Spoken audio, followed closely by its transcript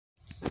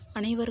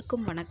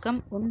அனைவருக்கும் வணக்கம்.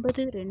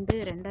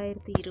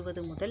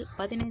 9/2/2020 முதல்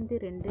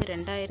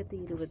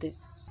 15/2/2020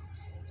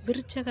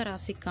 விருச்சக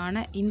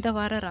ராசிக்கான இந்த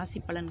வார ராசி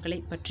பலன்களை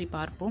பற்றி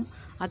பார்ப்போம்.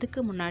 அதுக்கு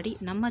முன்னாடி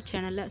நம்ம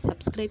சேனலை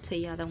சப்ஸ்கிரைப்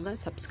செய்யாதவங்க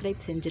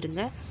சப்ஸ்கிரைப்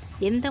செஞ்சுடுங்க.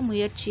 எந்த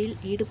முயற்சியில்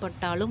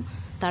ஈடுபட்டாலும்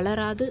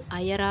தளராது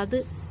அயராது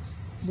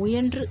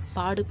முயன்று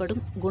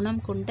பாடுபடும்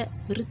குணம் கொண்ட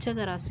விருச்சக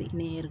ராசி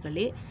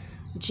நேயர்களே,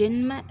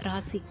 ஜென்ம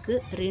ராசிக்கு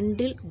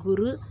 2இல்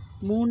குரு,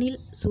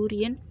 3இல்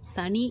சூரியன்,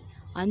 சனி,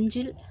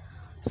 5இல்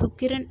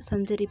சுக்கிரன்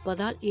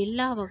சஞ்சரிப்பதால்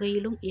எல்லா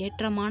வகையிலும்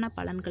ஏற்றமான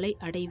பலன்களை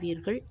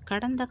அடைவீர்கள்.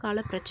 கடந்த கால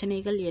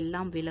பிரச்சனைகள்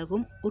எல்லாம்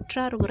விலகும்.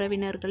 உற்றார்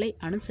உறவினர்களை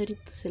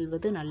அனுசரித்து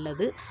செல்வது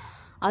நல்லது.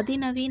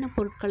 அதிநவீன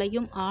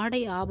பொருட்களையும்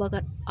ஆடை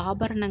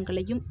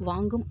ஆபரணங்களையும்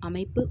வாங்கும்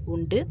அமைப்பு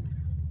உண்டு.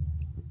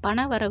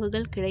 பண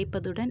வரவுகள்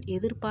கிடைப்பதுடன்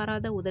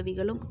எதிர்பாராத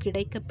உதவிகளும்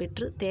கிடைக்கப்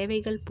பெற்று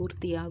தேவைகள்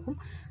பூர்த்தியாகும்.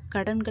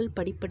 கடன்கள்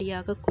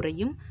படிப்படியாக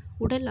குறையும்.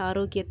 உடல்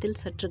ஆரோக்கியத்தில்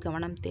சற்று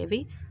கவனம்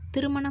தேவை.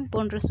 திருமணம்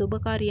போன்ற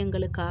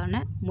சுபகாரியங்களுக்கான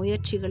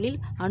முயற்சிகளில்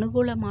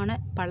அனுகூலமான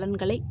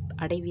பலன்களை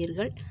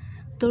அடைவீர்கள்.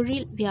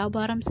 தொழில்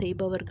வியாபாரம்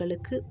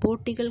செய்பவர்களுக்கு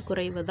போட்டிகள்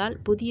குறைவதால்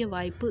புதிய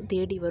வாய்ப்பு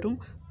தேடி வரும்.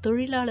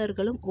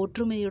 தொழிலாளர்களும்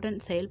ஒற்றுமையுடன்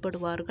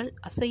செயல்படுவார்கள்.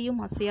 அசையும்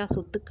அசையா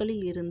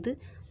சொத்துக்களில் இருந்து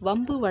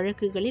வம்பு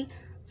வழக்குகளில்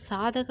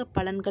சாதக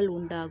பலன்கள்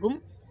உண்டாகும்.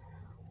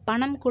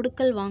 பணம்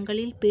கொடுக்கல்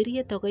வாங்கலில் பெரிய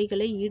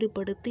தொகைகளை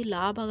ஈடுபடுத்தி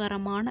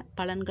லாபகரமான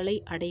பலன்களை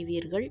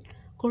அடைவீர்கள்.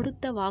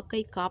 கொடுத்த வாக்கை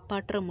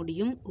காப்பாற்ற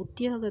முடியும்.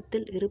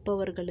 உத்தியோகத்தில்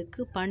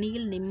இருப்பவர்களுக்கு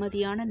பணியில்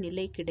நிம்மதியான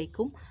நிலை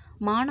கிடைக்கும்.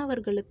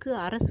 மாணவர்களுக்கு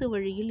அரசு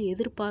வழியில்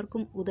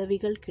எதிர்பார்க்கும்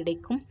உதவிகள்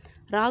கிடைக்கும்.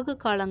 ராகு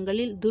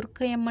காலங்களில்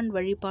துர்க்கையம்மன்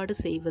வழிபாடு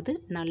செய்வது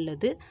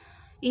நல்லது.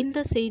 இந்த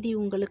செய்தி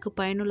உங்களுக்கு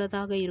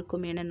பயனுள்ளதாக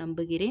இருக்கும் என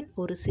நம்புகிறேன்.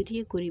 ஒரு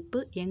சிறிய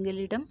குறிப்பு: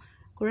 எங்களிடம்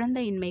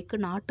குழந்தையின்மைக்கு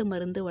நாட்டு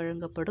மருந்து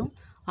வழங்கப்படும்.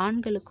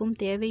 ஆண்களுக்கும்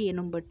தேவை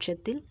எனும்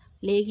பட்சத்தில்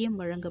லேகியம்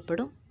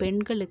வழங்கப்படும்.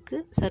 பெண்களுக்கு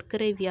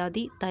சர்க்கரை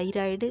வியாதி,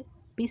 தைராய்டு,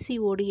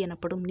 பிசிஓடி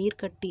எனப்படும்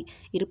நீர்க்கட்டி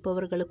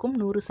இருப்பவர்களுக்கும்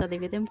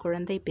 100%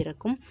 குழந்தை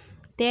பிறக்கும்.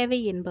 தேவை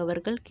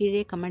என்பவர்கள்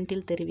கீழே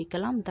கமெண்டில்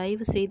தெரிவிக்கலாம்.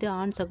 தயவு செய்து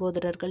ஆண்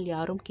சகோதரர்கள்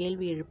யாரும்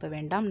கேள்வி எழுப்ப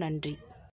வேண்டாம். நன்றி.